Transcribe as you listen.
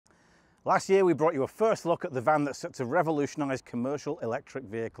Last year we brought you a first look at the van that's set to revolutionise commercial electric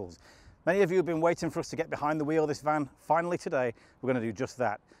vehicles. Many of you have been waiting for us to get behind the wheel of this van. Finally today we're going to do just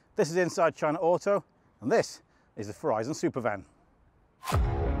that. This is Inside China Auto and this is the Farizon SuperVAN.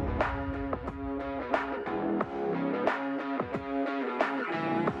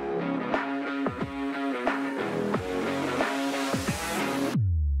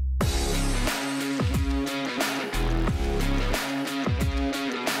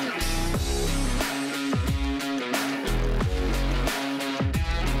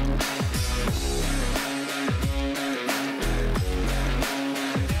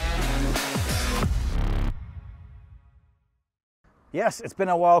 Yes, it's been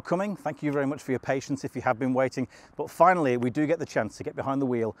a while coming. Thank you very much for your patience if you have been waiting. But finally, we do get the chance to get behind the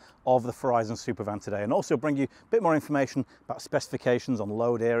wheel of the Farizon SuperVAN today and also bring you a bit more information about specifications on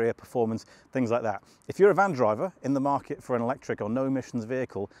load area, performance, things like that. If you're a van driver in the market for an electric or no emissions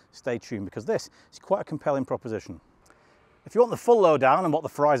vehicle, stay tuned because this is quite a compelling proposition. If you want the full lowdown on what the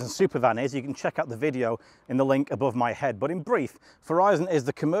Farizon SuperVAN is, you can check out the video in the link above my head. But in brief, Farizon is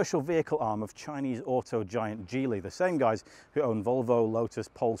the commercial vehicle arm of Chinese auto giant Geely, the same guys who own Volvo, Lotus,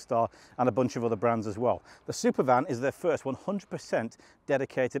 Polestar and a bunch of other brands as well. The SuperVAN is their first 100%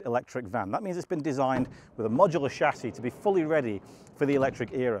 dedicated electric van. That means it's been designed with a modular chassis to be fully ready for the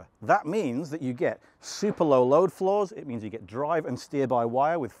electric era. That means that you get super low load floors, it means you get drive and steer by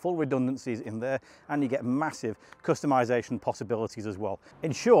wire with full redundancies in there, and you get massive customization possibilities as well.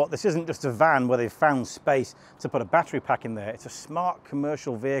 In short, this isn't just a van where they've found space to put a battery pack in there, it's a smart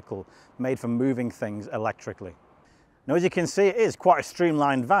commercial vehicle made for moving things electrically. Now, as you can see, it is quite a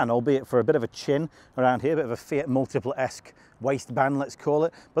streamlined van, albeit for a bit of a chin around here, a bit of a Fiat Multipla-esque waistband, let's call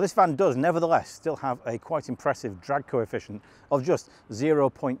it. But this van does nevertheless still have a quite impressive drag coefficient of just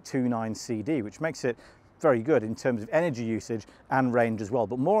 0.29 CD, which makes it very good in terms of energy usage and range as well.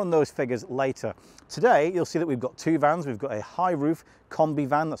 But more on those figures later. Today, you'll see that we've got two vans. We've got a high roof combi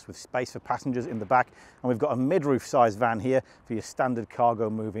van that's with space for passengers in the back, and we've got a mid-roof size van here for your standard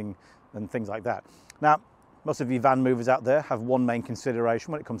cargo moving and things like that. Now, most of you van movers out there have one main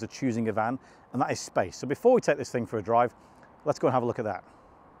consideration when it comes to choosing a van, and that is space. So before we take this thing for a drive, let's go and have a look at that.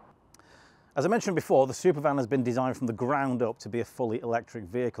 As I mentioned before, the SuperVAN has been designed from the ground up to be a fully electric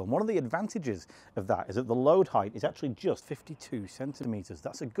vehicle. And one of the advantages of that is that the load height is actually just 52 centimetres.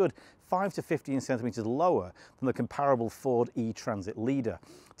 That's a good 5 to 15 centimetres lower than the comparable Ford E-Transit Leader.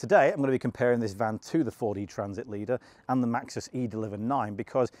 Today, I'm going to be comparing this van to the Ford E-Transit Leader and the Maxus E-Deliver 9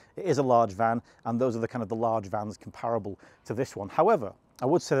 because it is a large van and those are the kind of the large vans comparable to this one. However, I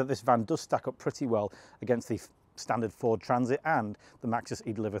would say that this van does stack up pretty well against the standard Ford Transit and the Maxus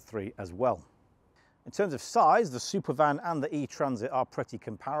E-Deliver 3 as well. In terms of size, the SuperVAN and the E-Transit are pretty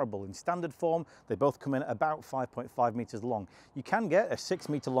comparable. In standard form, they both come in at about 5.5 metres long. You can get a 6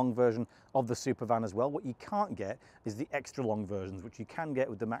 metre long version of the SuperVAN as well. What you can't get is the extra long versions, which you can get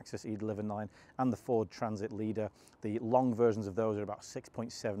with the Maxus E-Deliver 9 and the Ford Transit Leader. The long versions of those are about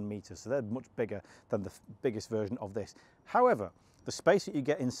 6.7 metres, so they're much bigger than the biggest version of this. However, the space that you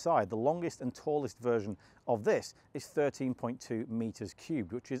get inside, the longest and tallest version of this is 13.2 metres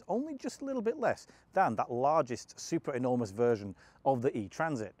cubed, which is only just a little bit less than that largest super enormous version of the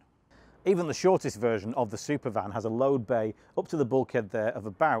E-Transit. Even the shortest version of the SuperVAN has a load bay up to the bulkhead there of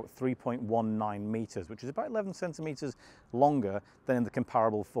about 3.19 metres, which is about 11 centimetres longer than in the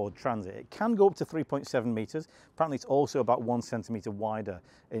comparable Ford Transit. It can go up to 3.7 metres. Apparently it's also about 1 centimetre wider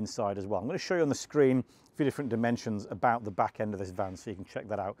inside as well. I'm going to show you on the screen a few different dimensions about the back end of this van so you can check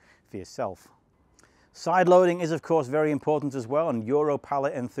that out for yourself. Side loading is of course very important as well, and Euro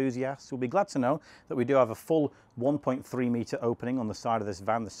pallet enthusiasts will be glad to know that we do have a full 1.3 metre opening on the side of this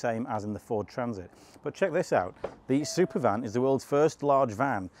van, the same as in the Ford Transit. But check this out, the SuperVAN is the world's first large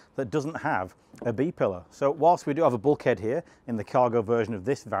van that doesn't have a B-pillar. So whilst we do have a bulkhead here in the cargo version of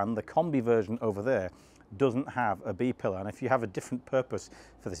this van, the combi version over there doesn't have a B-pillar, and if you have a different purpose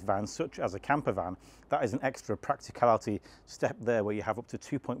for this van, such as a camper van, that is an extra practicality step there where you have up to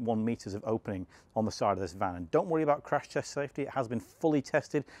 2.1 metres of opening on the side of this van. And don't worry about crash test safety, it has been fully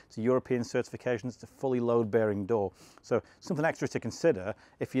tested to European certifications. It's a fully load-bearing door, so something extra to consider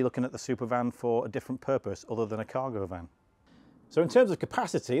if you're looking at the SuperVAN for a different purpose other than a cargo van. So in terms of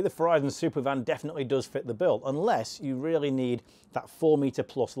capacity, the Farizon SuperVAN definitely does fit the bill, unless you really need that 4 metre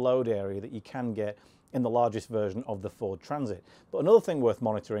plus load area that you can get in the largest version of the Ford Transit. But another thing worth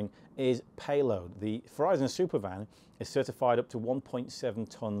monitoring is payload. The Farizon SuperVAN is certified up to 1.7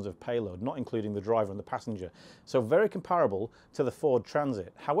 tons of payload, not including the driver and the passenger. So very comparable to the Ford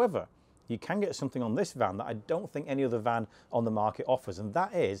Transit. However, you can get something on this van that I don't think any other van on the market offers, and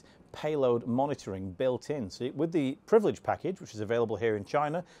that is payload monitoring built in. So with the privilege package, which is available here in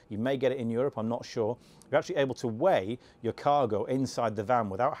China, you may get it in Europe, I'm not sure, you're actually able to weigh your cargo inside the van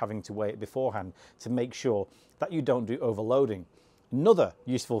without having to weigh it beforehand to make sure that you don't do overloading. Another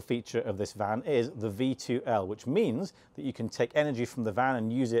useful feature of this van is the V2L, which means that you can take energy from the van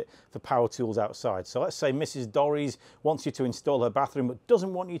and use it for power tools outside. So let's say Mrs. Dorries wants you to install her bathroom but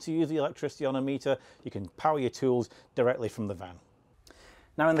doesn't want you to use the electricity on a meter. You can power your tools directly from the van.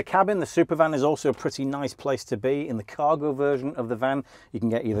 Now in the cabin, the SuperVAN is also a pretty nice place to be. In the cargo version of the van, you can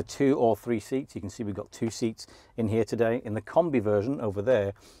get either 2 or 3 seats. You can see we've got 2 seats in here today. In the combi version over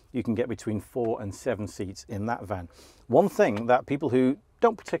there, you can get between 4 and 7 seats in that van. One thing that people who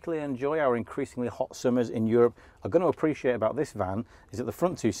don't particularly enjoy our increasingly hot summers in Europe are going to appreciate about this van is that the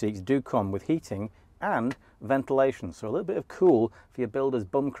front 2 seats do come with heating and ventilation, so a little bit of cool for your builder's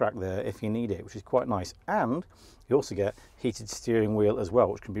bum crack there if you need it, which is quite nice. And you also get heated steering wheel as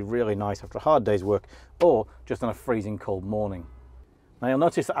well, which can be really nice after a hard day's work or just on a freezing cold morning. Now you'll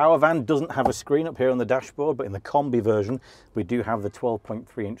notice that our van doesn't have a screen up here on the dashboard, but in the combi version we do have the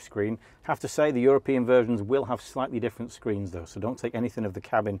 12.3-inch screen. Have to say the European versions will have slightly different screens though, so don't take anything of the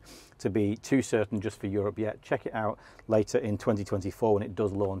cabin to be too certain just for Europe yet. Check it out later in 2024 when it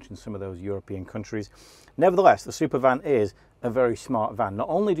does launch in some of those European countries. Nevertheless, the SuperVAN is a very smart van. Not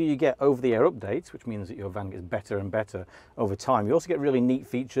only do you get over-the-air updates, which means that your van gets better and better over time, you also get really neat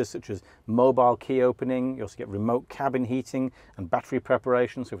features such as mobile key opening. You also get remote cabin heating and battery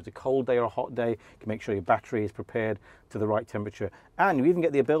preparation, so if it's a cold day or a hot day, you can make sure your battery is prepared to the right temperature. And you even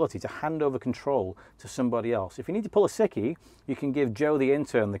get the ability to hand over control to somebody else. If you need to pull a sickie, you can give Joe the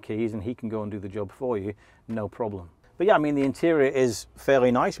intern the keys and he can go and do the job for you, no problem. But yeah, I mean, the interior is fairly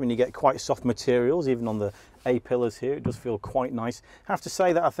nice. I mean, you get quite soft materials, even on the A-pillars here. It does feel quite nice. I have to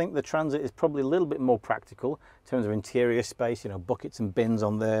say that I think the Transit is probably a little bit more practical in terms of interior space, you know, buckets and bins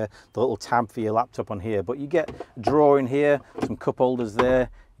on there, the little tab for your laptop on here. But you get a drawer in here, some cup holders there,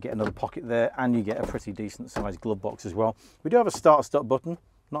 you get another pocket there, and you get a pretty decent sized glove box as well. We do have a start-stop button.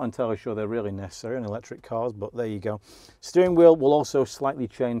 Not entirely sure they're really necessary in electric cars, but there you go. Steering wheel will also slightly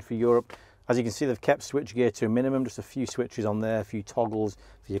change for Europe. As you can see, they've kept switchgear to a minimum, just a few switches on there, a few toggles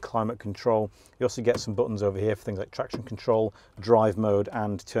for your climate control. You also get some buttons over here for things like traction control, drive mode,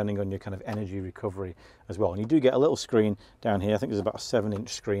 and turning on your kind of energy recovery as well. And you do get a little screen down here. I think there's about a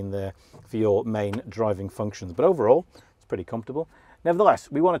 7-inch screen there for your main driving functions. But overall, it's pretty comfortable.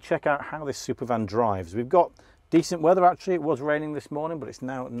 Nevertheless, we want to check out how this SuperVAN drives. We've got decent weather actually. It was raining this morning, but it's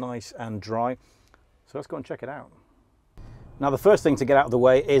now nice and dry. So let's go and check it out. Now the first thing to get out of the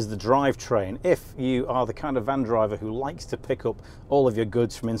way is the drivetrain. If you are the kind of van driver who likes to pick up all of your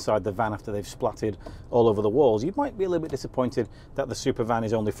goods from inside the van after they've splattered all over the walls, you might be a little bit disappointed that the SuperVAN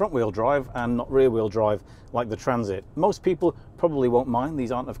is only front wheel drive and not rear wheel drive like the Transit. Most people probably won't mind.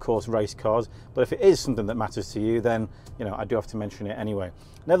 These aren't of course race cars, but if it is something that matters to you, then you know I do have to mention it anyway.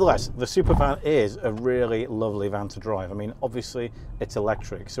 Nevertheless, the SuperVAN is a really lovely van to drive. I mean, obviously it's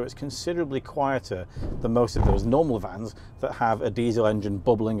electric, so it's considerably quieter than most of those normal vans that have a diesel engine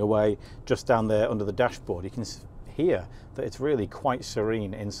bubbling away just down there under the dashboard. You can hear that it's really quite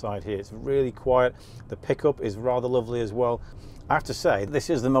serene inside here. It's really quiet. The pickup is rather lovely as well. I have to say, this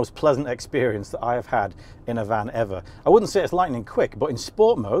is the most pleasant experience that I have had in a van ever. I wouldn't say it's lightning quick, but in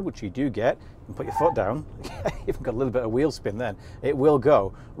sport mode, which you do get, and put your foot down, you've got a little bit of wheel spin then, it will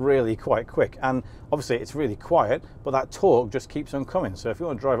go really quite quick. And obviously it's really quiet, but that torque just keeps on coming. So if you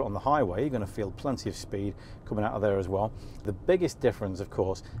want to drive it on the highway, you're going to feel plenty of speed coming out of there as well. The biggest difference, of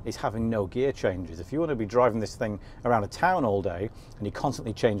course, is having no gear changes. If you want to be driving this thing around a town all day and you're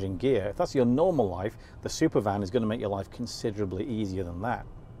constantly changing gear, if that's your normal life, the SuperVAN is going to make your life considerably easier than that.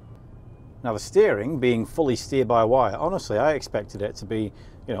 Now the steering being fully steer-by-wire, honestly I expected it to be,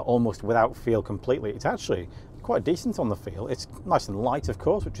 you know, almost without feel completely. It's actually quite decent on the feel. It's nice and light of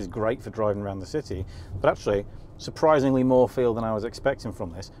course, which is great for driving around the city, but actually surprisingly more feel than I was expecting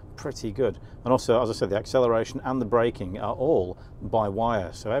from this. Pretty good. And also, as I said, the acceleration and the braking are all by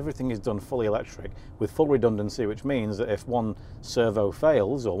wire, so everything is done fully electric with full redundancy, which means that if one servo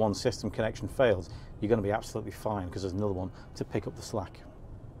fails or one system connection fails, you're going to be absolutely fine because there's another one to pick up the slack.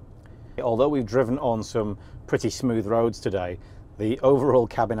 Although we've driven on some pretty smooth roads today, the overall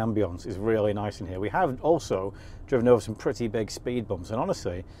cabin ambience is really nice in here. We have also driven over some pretty big speed bumps, and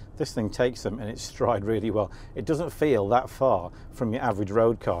honestly, this thing takes them in its stride really well. It doesn't feel that far from your average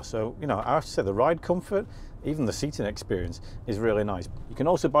road car, so you know, I have to say the ride comfort Even the seating experience is really nice. You can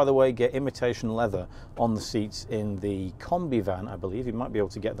also, by the way, get imitation leather on the seats in the combi van, I believe. You might be able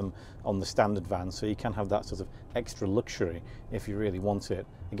to get them on the standard van, so you can have that sort of extra luxury if you really want it.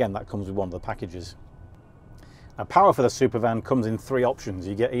 Again, that comes with one of the packages. Now, power for the SuperVAN comes in three options.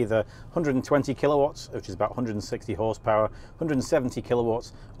 You get either 120 kilowatts, which is about 160 horsepower, 170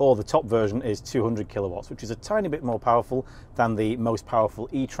 kilowatts, or the top version is 200 kilowatts, which is a tiny bit more powerful than the most powerful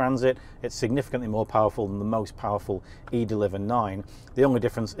e-Transit. It's significantly more powerful than the most powerful e-Deliver 9. The only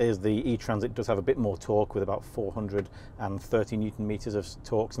difference is the e-Transit does have a bit more torque, with about 430 Newton meters of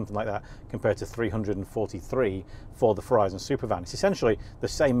torque, something like that, compared to 343 for the Farizon SuperVAN. It's essentially the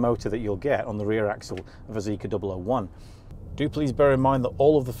same motor that you'll get on the rear axle of a Zeekr 001. Do please bear in mind that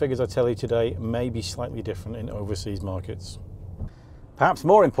all of the figures I tell you today may be slightly different in overseas markets. Perhaps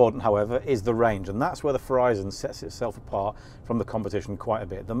more important, however, is the range, and that's where the Farizon sets itself apart from the competition quite a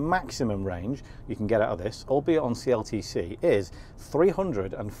bit. The maximum range you can get out of this, albeit on CLTC, is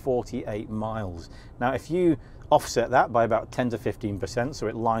 348 miles. Now, if you offset that by about 10 to 15%, so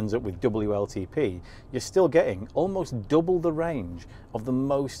it lines up with WLTP, you're still getting almost double the range of the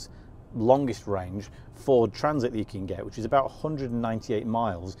longest range Ford Transit that you can get, which is about 198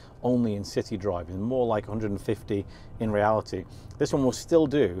 miles only in city driving, more like 150 in reality. This one will still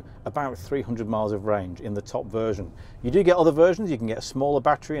do about 300 miles of range in the top version. You do get other versions. You can get a smaller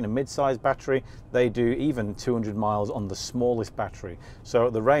battery and a mid-sized battery. They do even 200 miles on the smallest battery.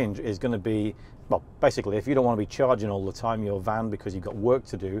 So the range is going to be, well, basically, if you don't want to be charging all the time your van because you've got work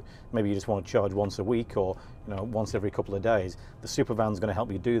to do, maybe you just want to charge once a week or once every couple of days, the SuperVAN is going to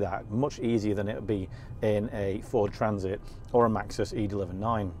help you do that much easier than it would be in a Ford Transit or a Maxus e-Deliver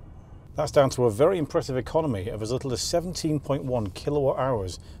 9. That's down to a very impressive economy of as little as 17.1 kilowatt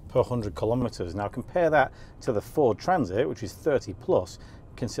hours per 100 kilometers. Now compare that to the Ford Transit, which is 30 plus,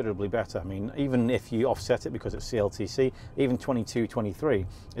 considerably better. I mean, even if you offset it because it's CLTC, even 22, 23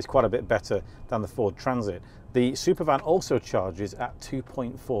 is quite a bit better than the Ford Transit. The SuperVAN also charges at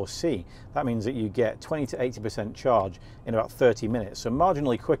 2.4C. That means that you get 20 to 80% charge in about 30 minutes, so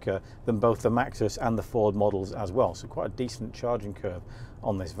marginally quicker than both the Maxus and the Ford models as well. So quite a decent charging curve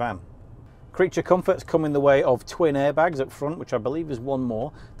on this van. Creature comforts come in the way of twin airbags up front, which I believe is one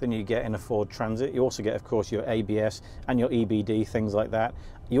more than you get in a Ford Transit. You also get, of course, your ABS and your EBD, things like that.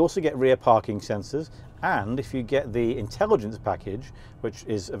 You also get rear parking sensors, and if you get the intelligence package, which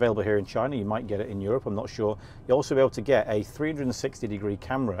is available here in China, you might get it in Europe, I'm not sure, you'll also be able to get a 360-degree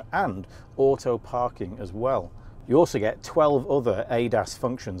camera and auto parking as well. You also get 12 other ADAS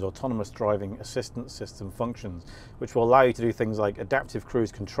functions, autonomous driving assistance system functions, which will allow you to do things like adaptive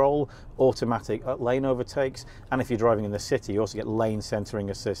cruise control, automatic lane overtakes, and if you're driving in the city, you also get lane centering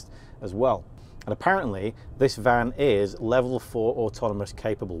assist as well. And apparently this van is level 4 autonomous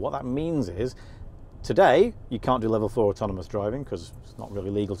capable. What that means is, today you can't do level 4 autonomous driving because it's not really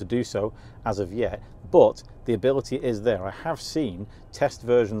legal to do so as of yet, but the ability is there. I have seen test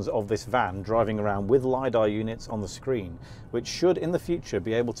versions of this van driving around with LiDAR units on the screen, which should in the future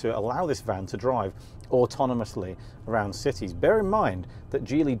be able to allow this van to drive autonomously around cities. Bear in mind that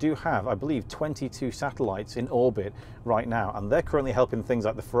Geely do have, I believe, 22 satellites in orbit right now, and they're currently helping things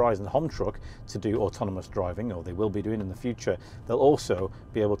like the Farizon home truck to do autonomous driving, or they will be doing in the future. They'll also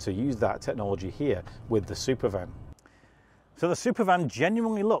be able to use that technology here with the SuperVAN. So the SuperVAN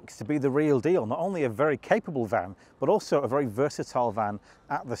genuinely looks to be the real deal, not only a very capable van, but also a very versatile van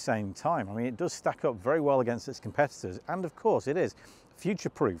at the same time. I mean, it does stack up very well against its competitors, and of course it is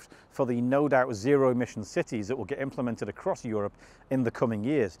future-proofed for the no doubt zero-emission cities that will get implemented across Europe in the coming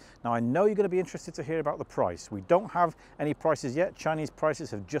years. Now, I know you're going to be interested to hear about the price. We don't have any prices yet. Chinese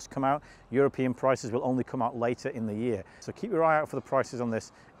prices have just come out. European prices will only come out later in the year. So keep your eye out for the prices on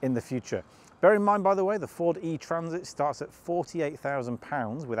this in the future. Bear in mind, by the way, the Ford e-Transit starts at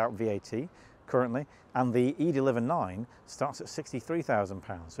 £48,000 without VAT currently, and the e-Deliver 9 starts at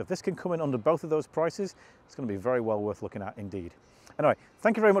 £63,000. So if this can come in under both of those prices, it's going to be very well worth looking at indeed. Anyway,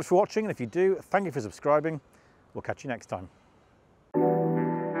 thank you very much for watching, and if you do, thank you for subscribing. We'll catch you next time.